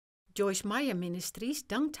Joyce Meyer Ministries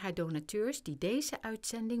dankt haar donateurs die deze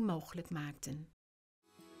uitzending mogelijk maakten.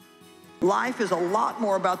 Life is a lot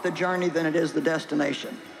more about the journey than it is the destination.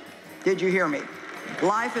 Did you hear me?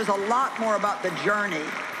 Life is a lot more about the journey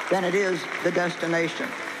than it is the destination.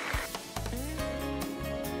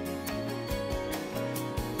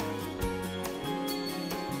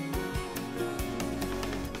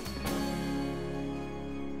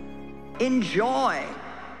 Enjoy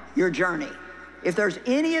your journey. If there's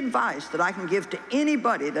any advice that I can give to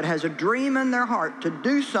anybody that has a dream in their heart to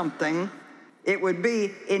do something, it would be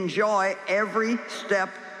enjoy every step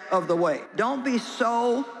of the way. Don't be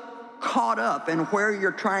so caught up in where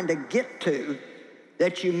you're trying to get to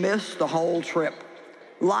that you miss the whole trip.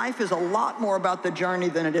 Life is a lot more about the journey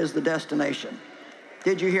than it is the destination.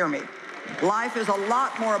 Did you hear me? Life is a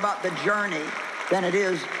lot more about the journey than it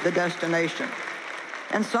is the destination.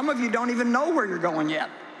 And some of you don't even know where you're going yet.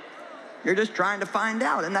 You're just trying to find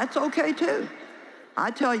out, and that's okay too.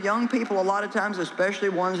 I tell young people a lot of times, especially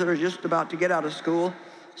ones that are just about to get out of school,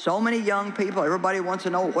 so many young people, everybody wants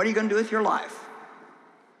to know, what are you going to do with your life?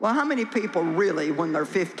 Well, how many people really, when they're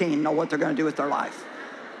 15, know what they're going to do with their life?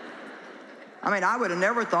 I mean, I would have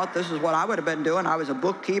never thought this is what I would have been doing. I was a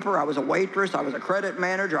bookkeeper, I was a waitress, I was a credit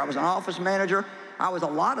manager, I was an office manager. I was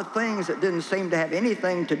a lot of things that didn't seem to have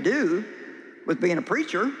anything to do with being a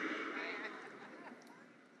preacher.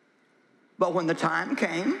 But when the time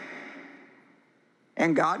came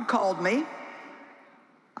and God called me,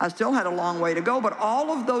 I still had a long way to go, but all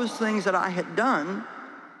of those things that I had done,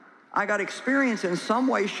 I got experience in some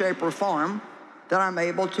way, shape, or form that I'm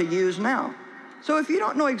able to use now. So if you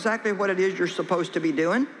don't know exactly what it is you're supposed to be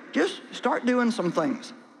doing, just start doing some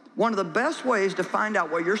things. One of the best ways to find out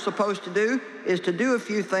what you're supposed to do is to do a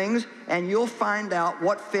few things, and you'll find out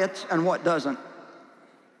what fits and what doesn't.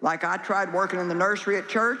 Like I tried working in the nursery at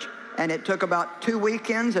church, and it took about 2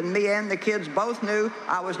 weekends, and me and the kids both knew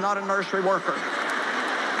I was not a nursery worker.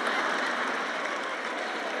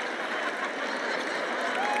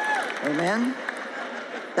 Amen?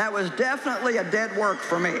 That was definitely a dead work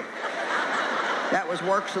for me. That was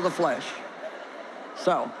works of the flesh.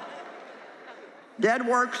 So, dead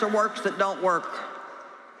works are works that don't work.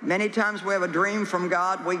 Many times we have a dream from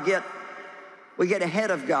God, we get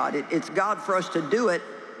ahead of God. It's God for us to do it,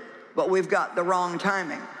 but we've got the wrong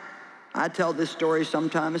timing. I tell this story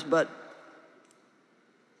sometimes, but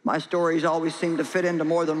my stories always seem to fit into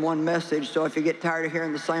more than one message, so if you get tired of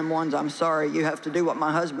hearing the same ones, I'm sorry. You have to do what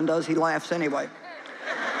my husband does. He laughs anyway.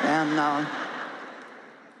 And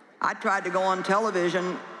I tried to go on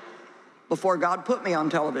television before God put me on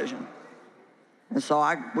television. And so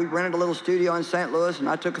we rented a little studio in St. Louis, and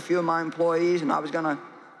I took a few of my employees, and I was going to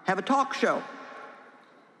have a talk show.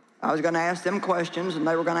 I was going to ask them questions, and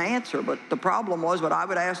they were going to answer. But the problem was that I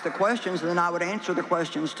would ask the questions, and then I would answer the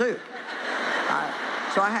questions too.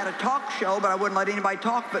 So I had a talk show, but I wouldn't let anybody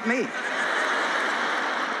talk but me.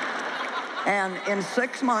 And in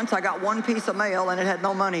 6 months, I got one piece of mail, and it had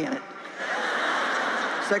no money in it.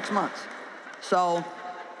 6 months. So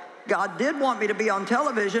God did want me to be on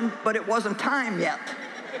television, but it wasn't time yet.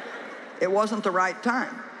 It wasn't the right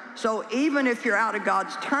time. So even if you're out of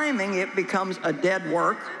God's timing, it becomes a dead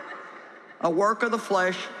work, a work of the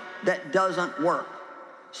flesh that doesn't work.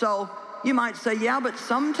 So you might say, yeah, but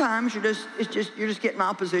sometimes you're just getting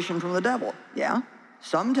opposition from the devil. Yeah,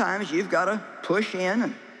 sometimes you've got to push in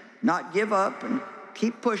and not give up and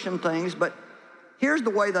keep pushing things. But here's the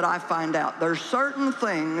way that I find out. There's certain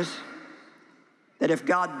things that if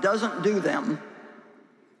God doesn't do them,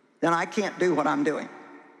 then I can't do what I'm doing.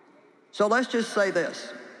 So let's just say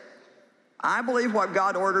this. I believe what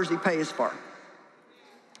God orders, He pays for.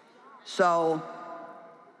 So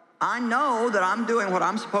I know that I'm doing what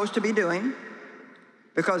I'm supposed to be doing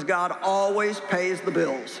because God always pays the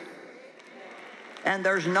bills. And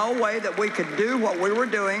there's no way that we could do what we were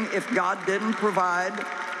doing if God didn't provide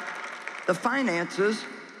the finances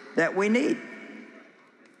that we need.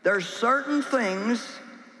 There's certain things,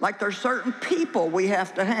 like there's certain people we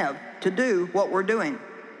have to do what we're doing.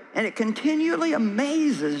 And it continually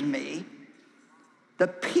amazes me, the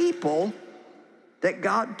people that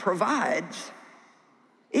God provides,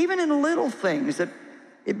 even in little things that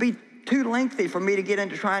it'd be too lengthy for me to get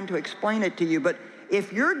into trying to explain it to you. But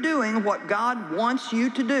if you're doing what God wants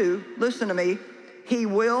you to do, listen to me, He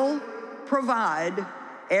will provide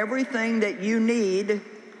everything that you need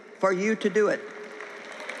for you to do it.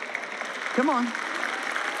 Come on.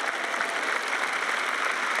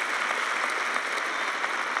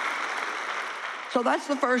 So that's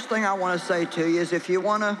the first thing I want to say to you is if you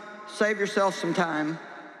want to save yourself some time,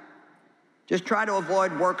 just try to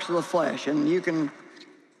avoid works of the flesh. And you can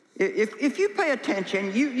If you pay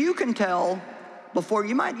attention, you can tell before,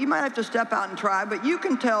 you might have to step out and try, but you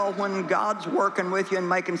can tell when God's working with you and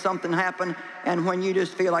making something happen, and when you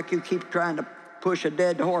just feel like you keep trying to push a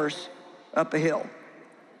dead horse up a hill.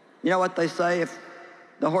 You know what they say? If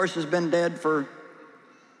the horse has been dead for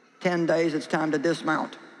 10 days, it's time to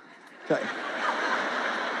dismount. Okay.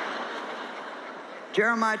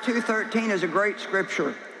 Jeremiah 2:13 is a great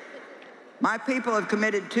scripture. My people have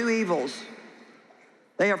committed two evils.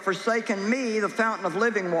 They have forsaken me, the fountain of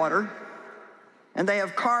living water, and they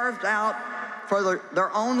have carved out for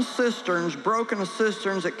their own cisterns, broken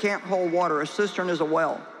cisterns that can't hold water. A cistern is a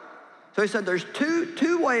well. So he said there's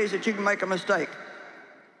two ways that you can make a mistake.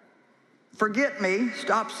 Forget me,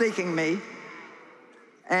 stop seeking me,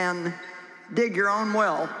 and dig your own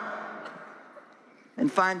well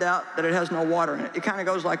and find out that it has no water in it. It kind of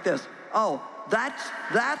goes like this. Oh, that's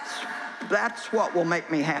what will make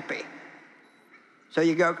me happy. So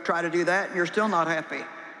you go try to do that, and you're still not happy.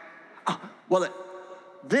 Oh, well,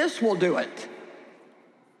 this will do it.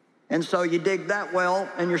 And so you dig that well,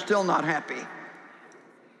 and you're still not happy.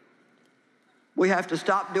 We have to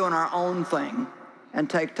stop doing our own thing and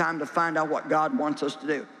take time to find out what God wants us to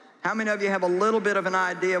do. How many of you have a little bit of an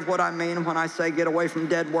idea of what I mean when I say get away from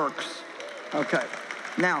dead works? Okay.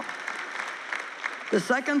 Now, the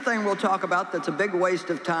second thing we'll talk about that's a big waste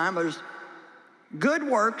of time is good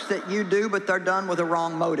works that you do, but they're done with a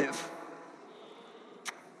wrong motive.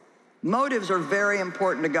 Motives are very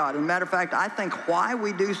important to God. As a matter of fact, I think why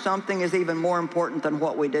we do something is even more important than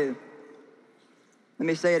what we do. Let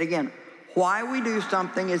me say it again. Why we do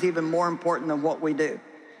something is even more important than what we do.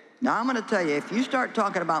 Now, I'm going to tell you, if you start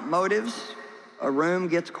talking about motives, a room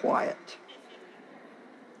gets quiet.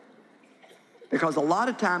 Because a lot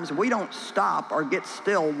of times we don't stop or get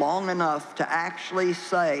still long enough to actually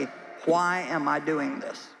say, why am I doing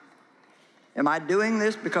this? Am I doing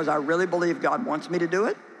this because I really believe God wants me to do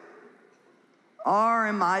it? Or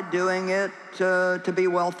am I doing it to be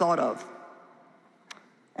well thought of?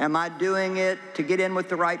 Am I doing it to get in with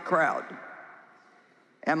the right crowd?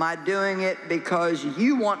 Am I doing it because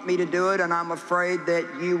you want me to do it and I'm afraid that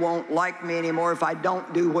you won't like me anymore if I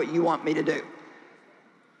don't do what you want me to do?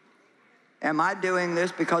 Am I doing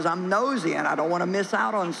this because I'm nosy and I don't want to miss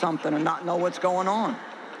out on something and not know what's going on?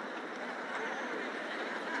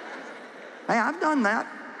 Hey, I've done that.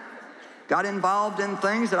 Got involved in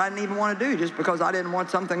things that I didn't even want to do just because I didn't want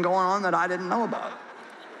something going on that I didn't know about.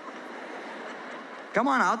 Come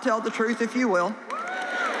on, I'll tell the truth if you will.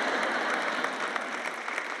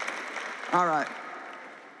 All right.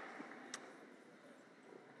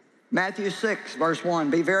 Matthew 6, verse 1.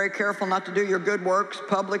 Be very careful not to do your good works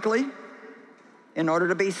publicly in order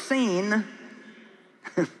to be seen.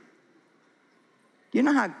 You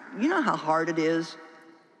know how hard it is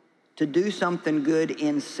to do something good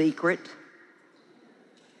in secret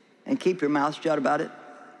and keep your mouth shut about it?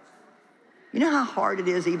 You know how hard it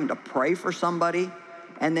is even to pray for somebody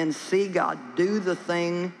and then see God do the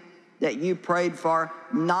thing that you prayed for,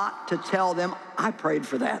 not to tell them, I prayed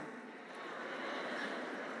for that.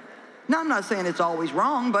 Now, I'm not saying it's always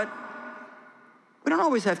wrong, but we don't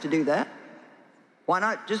always have to do that. Why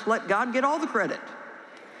not just let God get all the credit?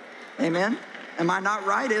 Amen? Am I not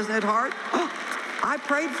right? Isn't it hard? Oh, I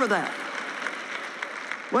prayed for that.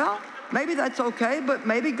 Well, maybe that's okay, but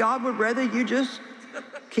maybe God would rather you just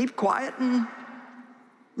keep quiet and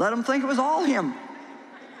let him think it was all him.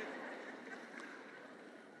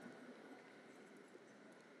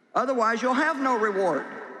 Otherwise, you'll have no reward.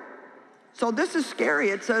 So this is scary.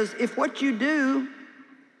 It says, if what you do,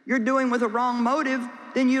 you're doing with a wrong motive,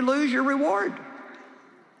 then you lose your reward.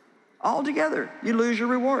 Altogether, you lose your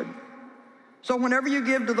reward. So whenever you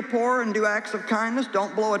give to the poor and do acts of kindness,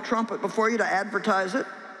 don't blow a trumpet before you to advertise it,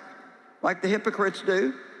 like the hypocrites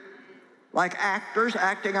do, like actors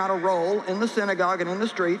acting out a role in the synagogue and in the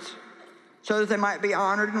streets, so that they might be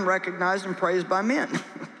honored and recognized and praised by men.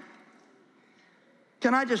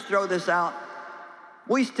 Can I just throw this out?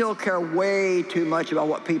 We still care way too much about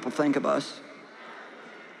what people think of us.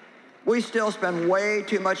 We still spend way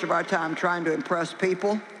too much of our time trying to impress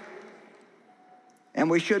people. And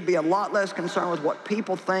we should be a lot less concerned with what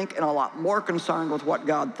people think and a lot more concerned with what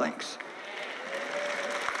God thinks.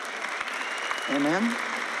 Amen?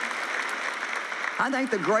 I think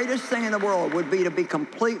the greatest thing in the world would be to be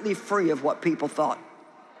completely free of what people thought.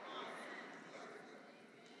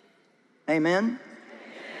 Amen?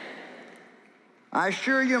 I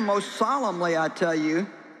assure you, most solemnly, I tell you,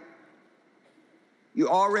 you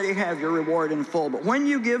already have your reward in full. But when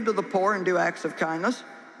you give to the poor and do acts of kindness,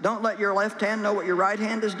 don't let your left hand know what your right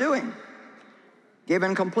hand is doing. Give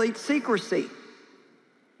in complete secrecy.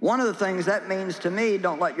 One of the things that means to me,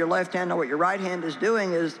 don't let your left hand know what your right hand is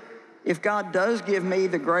doing, is if God does give me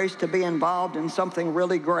the grace to be involved in something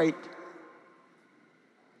really great,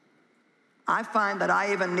 I find that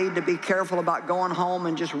I even need to be careful about going home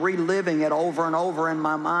and just reliving it over and over in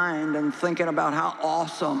my mind and thinking about how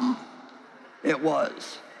awesome it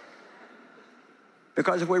was.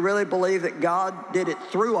 Because if we really believe that God did it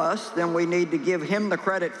through us, then we need to give him the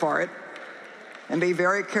credit for it and be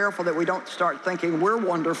very careful that we don't start thinking we're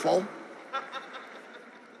wonderful.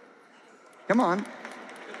 Come on,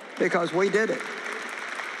 because we did it.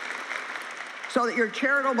 So that your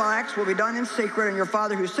charitable acts will be done in secret, and your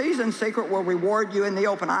Father who sees in secret will reward you in the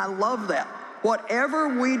open. I love that.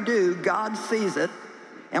 Whatever we do, God sees it,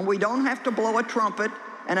 and we don't have to blow a trumpet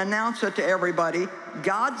and announce it to everybody.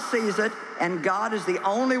 God sees it, and God is the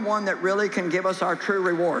only one that really can give us our true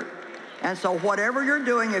reward. And so whatever you're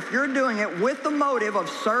doing, if you're doing it with the motive of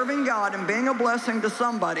serving God and being a blessing to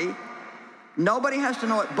somebody, nobody has to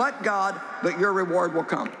know it but God, but your reward will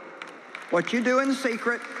come. What you do in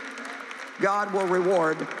secret, God will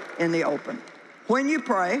reward in the open. When you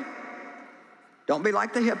pray, don't be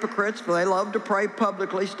like the hypocrites, for they love to pray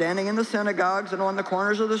publicly, standing in the synagogues and on the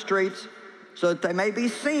corners of the streets, so that they may be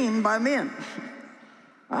seen by men.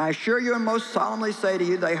 I assure you and most solemnly say to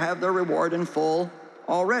you, they have their reward in full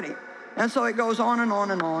already. And so it goes on and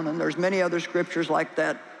on and on, and there's many other scriptures like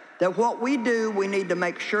that, that what we do, we need to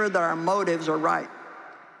make sure that our motives are right.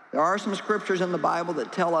 There are some scriptures in the Bible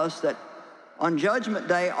that tell us that on Judgment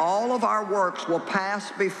Day, all of our works will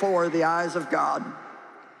pass before the eyes of God,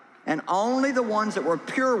 and only the ones that were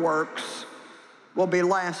pure works will be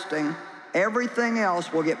lasting. Everything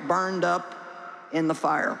else will get burned up in the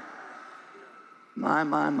fire. My,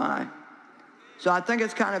 my, my. So I think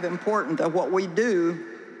it's kind of important that what we do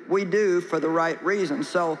for the right reason.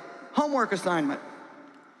 So, homework assignment.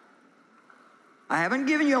 I haven't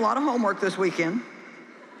given you a lot of homework this weekend,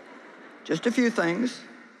 just a few things.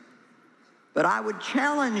 But I would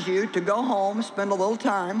challenge you to go home, spend a little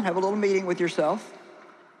time, have a little meeting with yourself,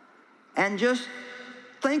 and just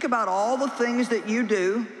think about all the things that you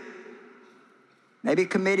do, maybe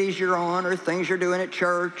committees you're on, or things you're doing at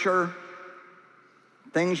church, or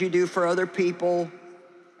things you do for other people,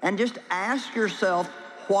 and just ask yourself,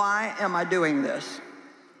 why am I doing this?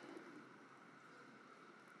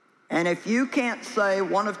 And if you can't say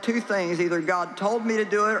one of two things, either God told me to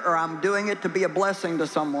do it or I'm doing it to be a blessing to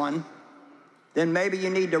someone, then maybe you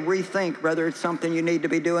need to rethink whether it's something you need to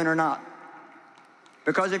be doing or not.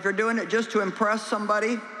 Because if you're doing it just to impress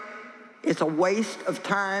somebody, it's a waste of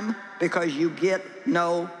time because you get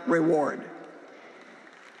no reward.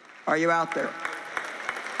 Are you out there?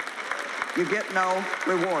 You get no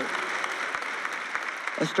reward.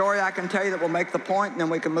 A story I can tell you that will make the point, and then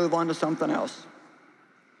we can move on to something else.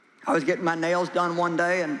 I was getting my nails done one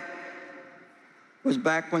day, and it was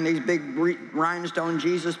back when these big rhinestone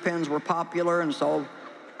Jesus pins were popular, and so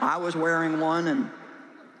I was wearing one, and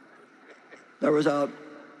there was a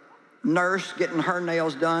nurse getting her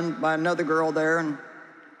nails done by another girl there, and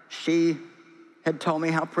she had told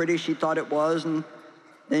me how pretty she thought it was, and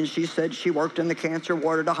then she said she worked in the cancer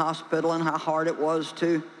ward at a hospital and how hard it was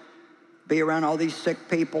to be around all these sick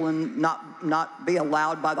people and not be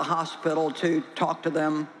allowed by the hospital to talk to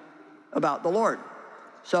them about the Lord.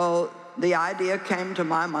 So the idea came to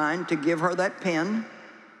my mind to give her that pin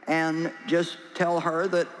and just tell her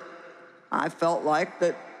that I felt like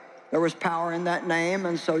that there was power in that name,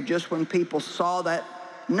 and so just when people saw that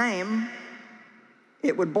name,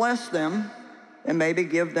 it would bless them and maybe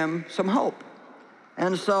give them some hope.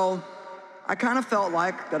 And so I kind of felt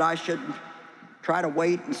like that I should try to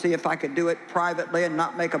wait and see if I could do it privately and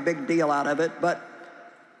not make a big deal out of it, but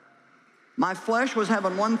my flesh was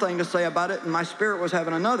having one thing to say about it, and my spirit was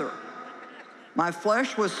having another. My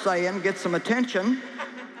flesh was saying, get some attention.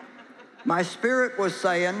 My spirit was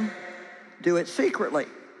saying, do it secretly.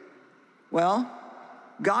 Well,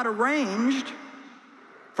 God arranged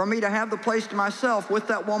for me to have the place to myself with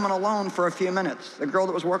that woman alone for a few minutes. The girl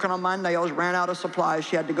that was working on my nails ran out of supplies.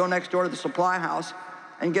 She had to go next door to the supply house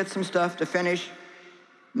and get some stuff to finish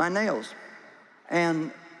my nails.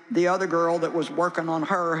 And the other girl that was working on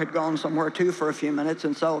her had gone somewhere too for a few minutes,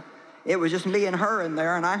 and so it was just me and her in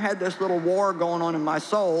there, and I had this little war going on in my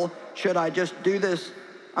soul. Should I just do this?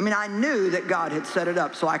 I mean, I knew that God had set it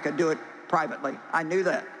up so I could do it privately. I knew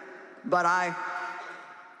that. But I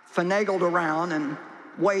finagled around and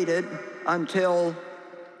waited until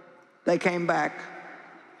they came back,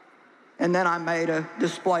 and then I made a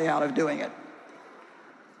display out of doing it.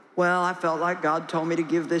 Well, I felt like God told me to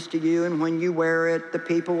give this to you, and when you wear it, the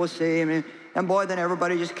people will see. And boy, then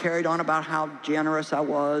everybody just carried on about how generous I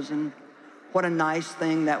was. And what a nice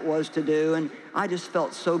thing that was to do. And I just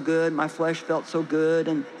felt so good. My flesh felt so good.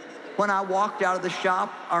 And when I walked out of the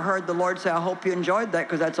shop, I heard the Lord say, I hope you enjoyed that,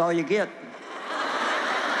 because that's all you get.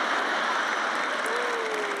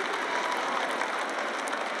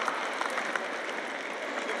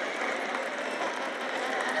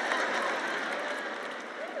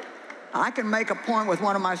 I can make a point with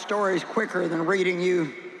one of my stories quicker than reading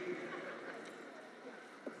you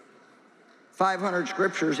 500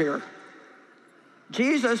 scriptures here.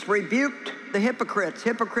 Jesus rebuked the hypocrites.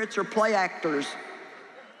 Hypocrites are play actors.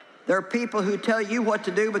 They're people who tell you what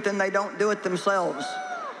to do, but then they don't do it themselves.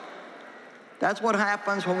 That's what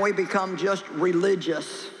happens when we become just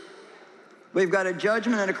religious. We've got a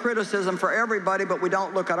judgment and a criticism for everybody, but we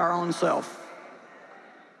don't look at our own self.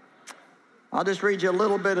 I'll just read you a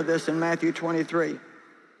little bit of this in Matthew 23.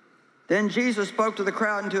 Then Jesus spoke to the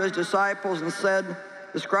crowd and to his disciples and said,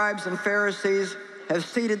 the scribes and Pharisees have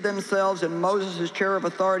seated themselves in Moses' chair of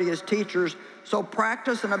authority as teachers, so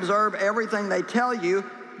practice and observe everything they tell you,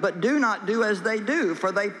 but do not do as they do,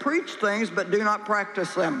 for they preach things but do not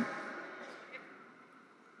practice them.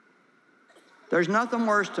 There's nothing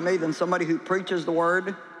worse to me than somebody who preaches the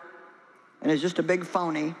word and is just a big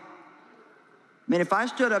phony. I mean, if I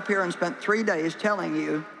stood up here and spent 3 days telling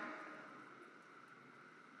you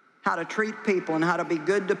how to treat people and how to be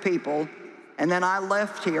good to people, and then I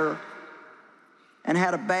left here and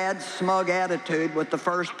had a bad, smug attitude with the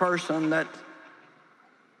first person that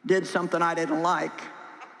did something I didn't like,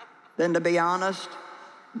 then to be honest,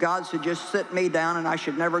 God should just sit me down and I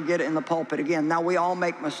should never get in the pulpit again. Now, we all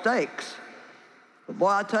make mistakes. But boy,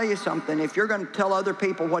 I'll tell you something. If you're going to tell other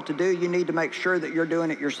people what to do, you need to make sure that you're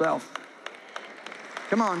doing it yourself.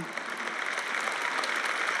 Come on.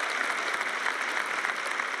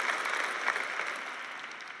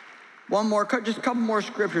 One more, just a couple more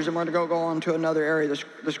scriptures, and we're going to go on to another area.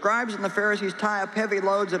 The scribes and the Pharisees tie up heavy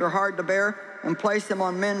loads that are hard to bear and place them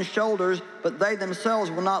on men's shoulders, but they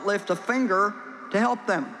themselves will not lift a finger to help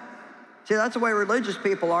them. See, that's the way religious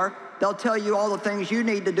people are. They'll tell you all the things you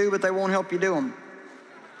need to do, but they won't help you do them.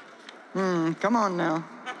 Come on now.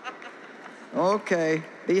 Okay,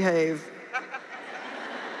 behave.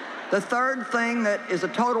 The third thing that is a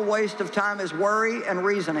total waste of time is worry and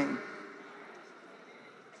reasoning.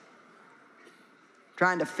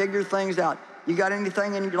 Trying to figure things out. You got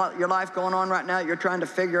anything in your life going on right now that you're trying to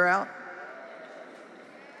figure out?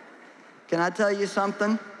 Can I tell you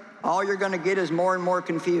something? All you're going to get is more and more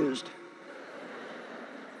confused.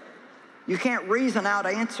 You can't reason out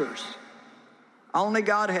answers. Only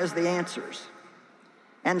God has the answers.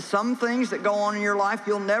 And some things that go on in your life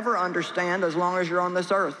you'll never understand as long as you're on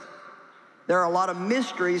this earth. There are a lot of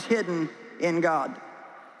mysteries hidden in God.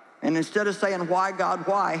 And instead of saying, why, God,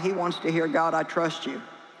 why? He wants to hear, God, I trust you.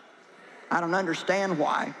 I don't understand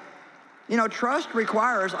why. You know, trust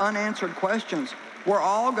requires unanswered questions. We're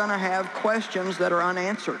all going to have questions that are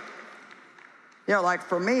unanswered. You know, like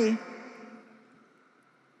for me,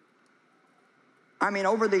 I mean,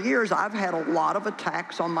 over the years, I've had a lot of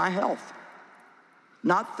attacks on my health.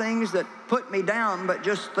 Not things that put me down, but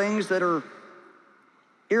just things that are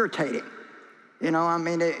irritating. You know, I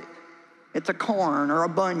mean, it's a corn or a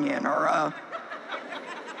bunion or a,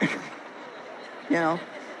 you know.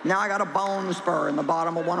 Now I got a bone spur in the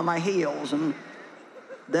bottom of one of my heels. And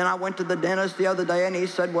then I went to the dentist the other day and he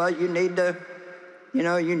said, well, you need to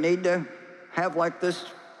have like this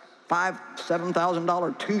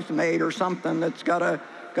 $7,000 tooth made or something that's gonna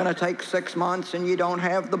take 6 months, and you don't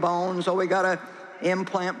have the bone, so we gotta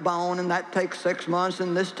implant bone, and that takes 6 months,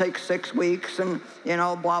 and this takes 6 weeks, and you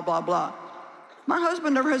know, blah, blah, blah. My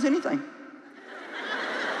husband never has anything.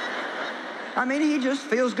 I mean, he just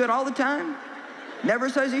feels good all the time. Never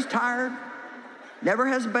says he's tired. Never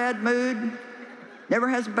has a bad mood. Never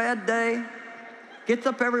has a bad day. Gets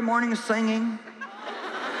up every morning singing.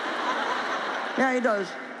 Yeah, he does.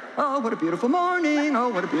 Oh, what a beautiful morning. Oh,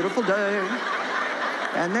 what a beautiful day.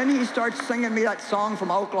 And then he starts singing me that song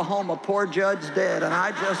from Oklahoma, Poor Judge's Dead. And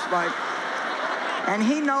I just like, and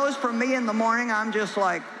he knows for me in the morning, I'm just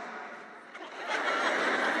like,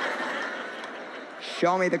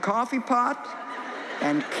 show me the coffee pot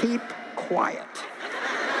and keep quiet.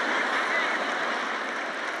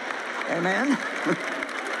 Amen?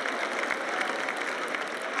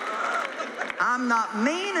 I'm not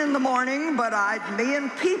mean in the morning, but me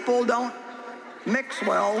and people don't mix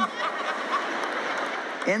well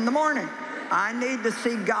in the morning. I need to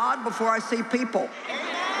see God before I see people.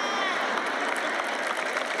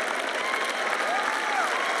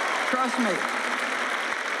 Trust me.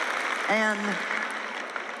 And,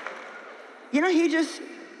 you know,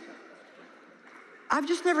 I've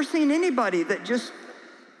just never seen anybody that just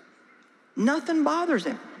Nothing bothers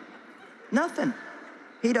him. Nothing.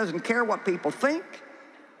 He doesn't care what people think.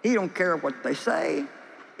 He don't care what they say.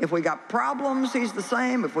 If we got problems, he's the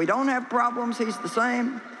same. If we don't have problems, he's the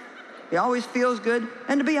same. He always feels good.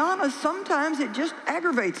 And to be honest, sometimes it just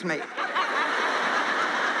aggravates me.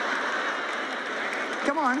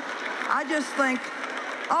 Come on. I just think,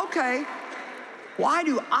 okay, why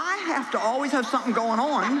do I have to always have something going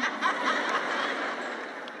on?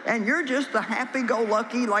 And you're just the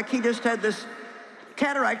happy-go-lucky, like he just had this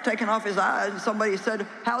cataract taken off his eye, and somebody said,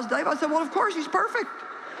 how's Dave? I said, well, of course, he's perfect.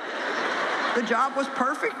 The job was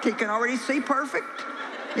perfect. He can already see perfect.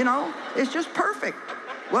 You know, it's just perfect.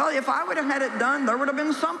 Well, if I would have had it done, there would have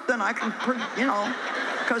been something I can, you know,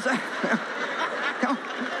 because,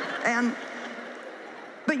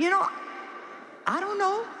 but you know, I don't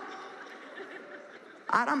know.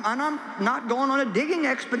 I'm not going on a digging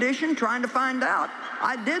expedition trying to find out.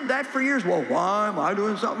 I did that for years. Well, why am I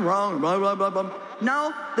doing something wrong? Blah, blah, blah, blah.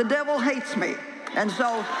 No, the devil hates me. And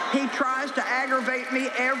so he tries to aggravate me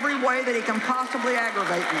every way that he can possibly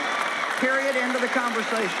aggravate me. Period, end of the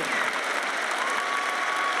conversation.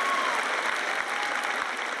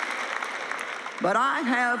 But I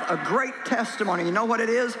have a great testimony. You know what it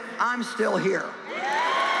is? I'm still here.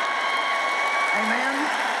 Amen?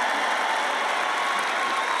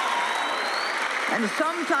 And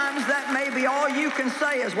sometimes that may be all you can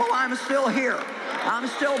say is, well, I'm still here. I'm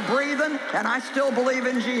still breathing, and I still believe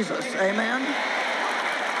in Jesus. Amen?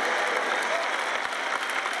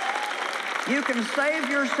 You can save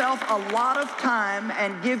yourself a lot of time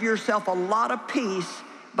and give yourself a lot of peace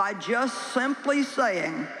by just simply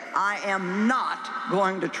saying, I am not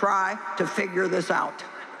going to try to figure this out.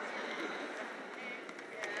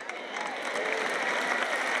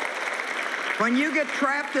 When you get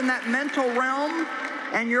trapped in that mental realm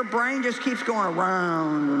and your brain just keeps going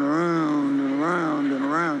around and around and around and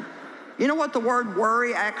around. You know what the word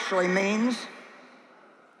worry actually means?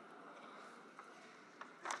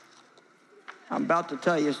 I'm about to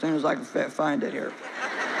tell you as soon as I can find it here.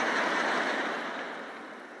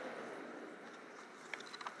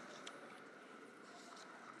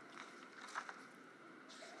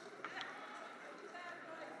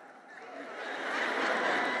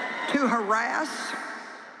 To harass,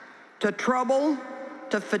 to trouble,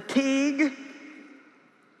 to fatigue,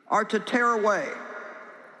 or to tear away.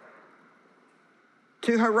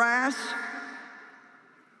 To harass,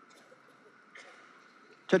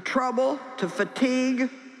 to trouble, to fatigue,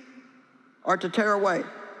 or to tear away.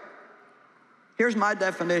 Here's my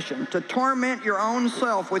definition: to torment your own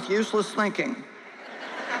self with useless thinking.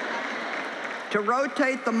 To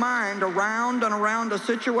rotate the mind around and around a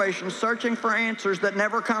situation, searching for answers that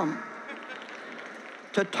never come.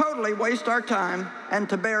 To totally waste our time and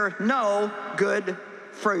to bear no good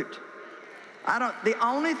fruit. The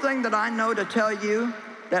only thing that I know to tell you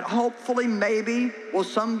that hopefully maybe will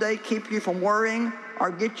someday keep you from worrying or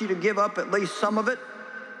get you to give up at least some of it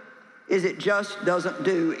is it just doesn't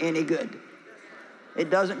do any good. It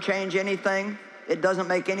doesn't change anything. It doesn't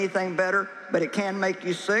make anything better, but it can make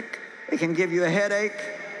you sick. It can give you a headache.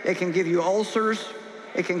 It can give you ulcers.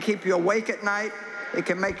 It can keep you awake at night. It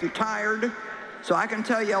can make you tired. So I can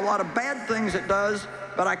tell you a lot of bad things it does,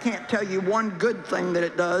 but I can't tell you one good thing that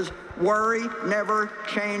it does. Worry never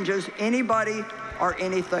changes anybody or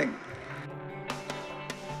anything.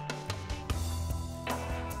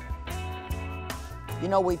 You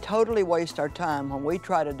know, we totally waste our time when we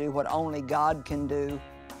try to do what only God can do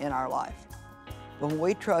in our life. When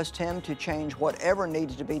we trust Him to change whatever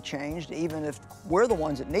needs to be changed, even if we're the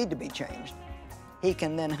ones that need to be changed, He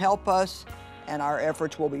can then help us and our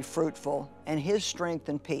efforts will be fruitful, and His strength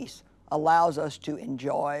and peace allows us to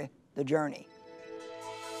enjoy the journey.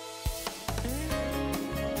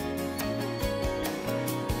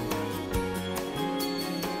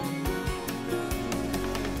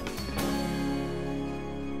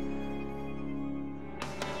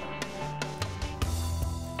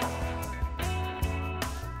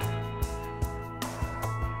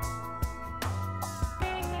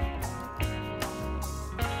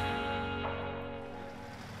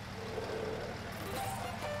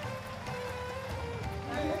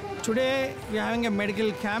 Today, we are having a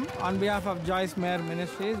medical camp on behalf of Joyce Meyer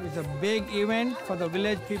Ministries. It's a big event for the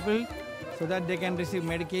village people so that they can receive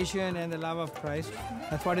medication and the love of Christ.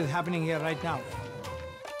 That's what is happening here right now.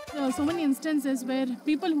 There are so many instances where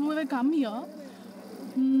people who have come here,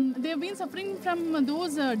 they have been suffering from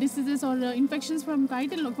those diseases or infections from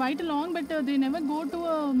quite long, but they never go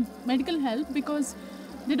to medical help because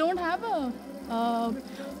they don't have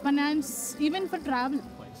finance even for travel.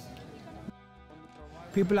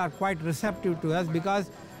 People are quite receptive to us because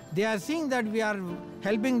they are seeing that we are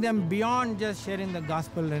helping them beyond just sharing the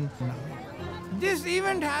gospel. And this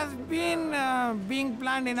event has been being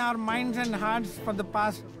planned in our minds and hearts for the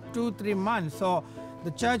past 2-3 months. So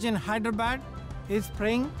the church in Hyderabad is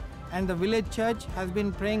praying, and the village church has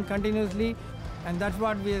been praying continuously, and that's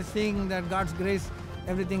what we are seeing, that God's grace,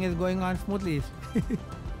 everything is going on smoothly.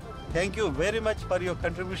 Thank you very much for your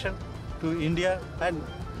contribution to India, and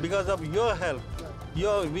because of your help,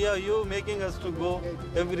 you making us to go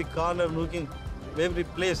every corner, looking every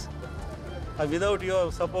place. Without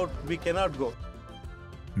your support, we cannot go.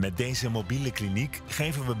 Met deze mobiele kliniek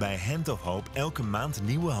geven we bij Hand of Hope elke maand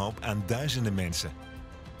nieuwe hoop aan duizenden mensen.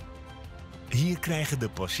 Hier krijgen de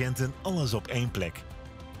patiënten alles op één plek.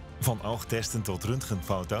 Van oogtesten tot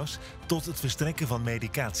röntgenfoto's tot het verstrekken van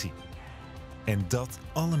medicatie. En dat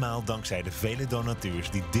allemaal dankzij de vele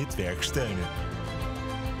donateurs die dit werk steunen.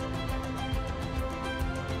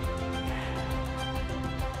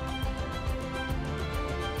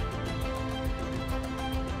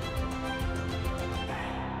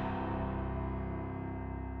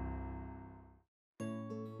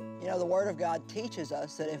 You know, the Word of God teaches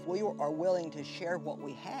us that if we are willing to share what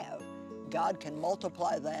we have, God can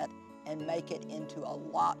multiply that and make it into a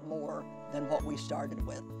lot more than what we started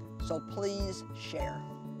with. So please share.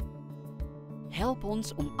 Help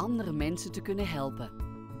ons om andere mensen te kunnen helpen.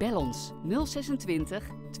 Bel ons 026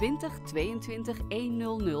 20 22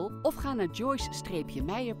 100 of ga naar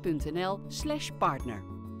joyce-meyer.nl/partner.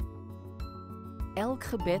 Elk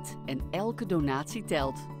gebed en elke donatie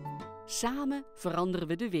telt. Samen veranderen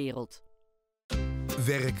we de wereld.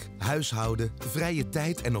 Werk, huishouden, vrije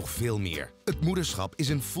tijd en nog veel meer. Het moederschap is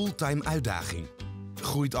een fulltime uitdaging.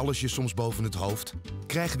 Groeit alles je soms boven het hoofd?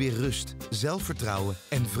 Krijg weer rust, zelfvertrouwen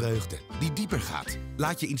en vreugde die dieper gaat.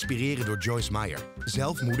 Laat je inspireren door Joyce Meyer,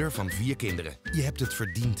 zelf moeder van 4 kinderen. Je hebt het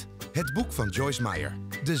verdiend. Het boek van Joyce Meyer,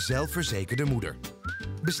 De zelfverzekerde moeder.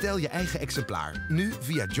 Bestel je eigen exemplaar nu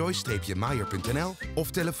via joyce-meyer.nl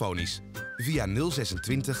of telefonisch via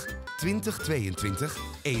 026 20 22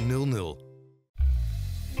 100.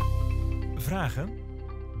 Vragen?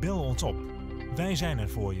 Bel ons op. Wij zijn er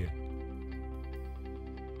voor je.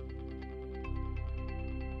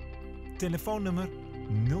 Telefoonnummer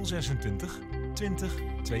 026 20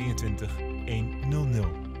 22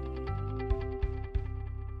 100.